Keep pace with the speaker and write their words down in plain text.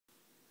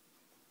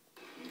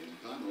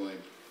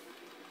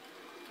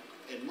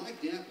and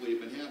Mike Napoli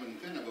have been having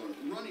kind of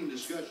a running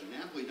discussion.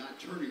 Napoli not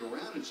turning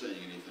around and saying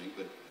anything,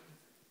 but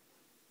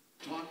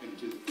talking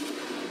to.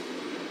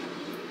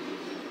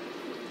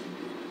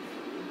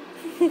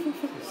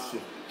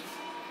 Wow.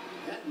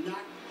 That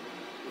knocked.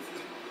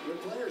 The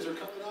players are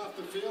coming off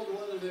the field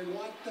whether they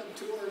want them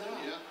to or not.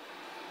 Yeah.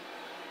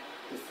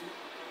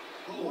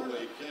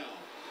 Holy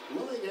cow.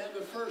 Willingham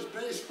at first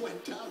base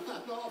went down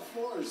on all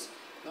fours.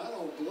 I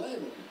don't blame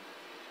him.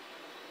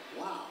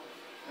 Wow.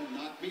 And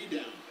knocked me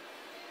down.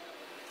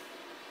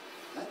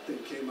 That thing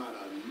came out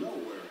of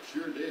nowhere.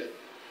 Sure did.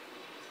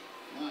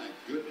 My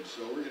goodness.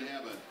 So we're going to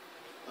have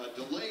a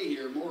delay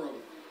here, more of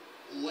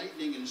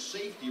lightning and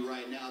safety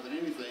right now than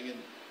anything. And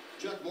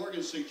Chuck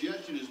Morgan's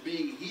suggestion is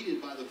being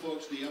heeded by the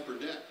folks in the upper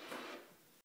deck.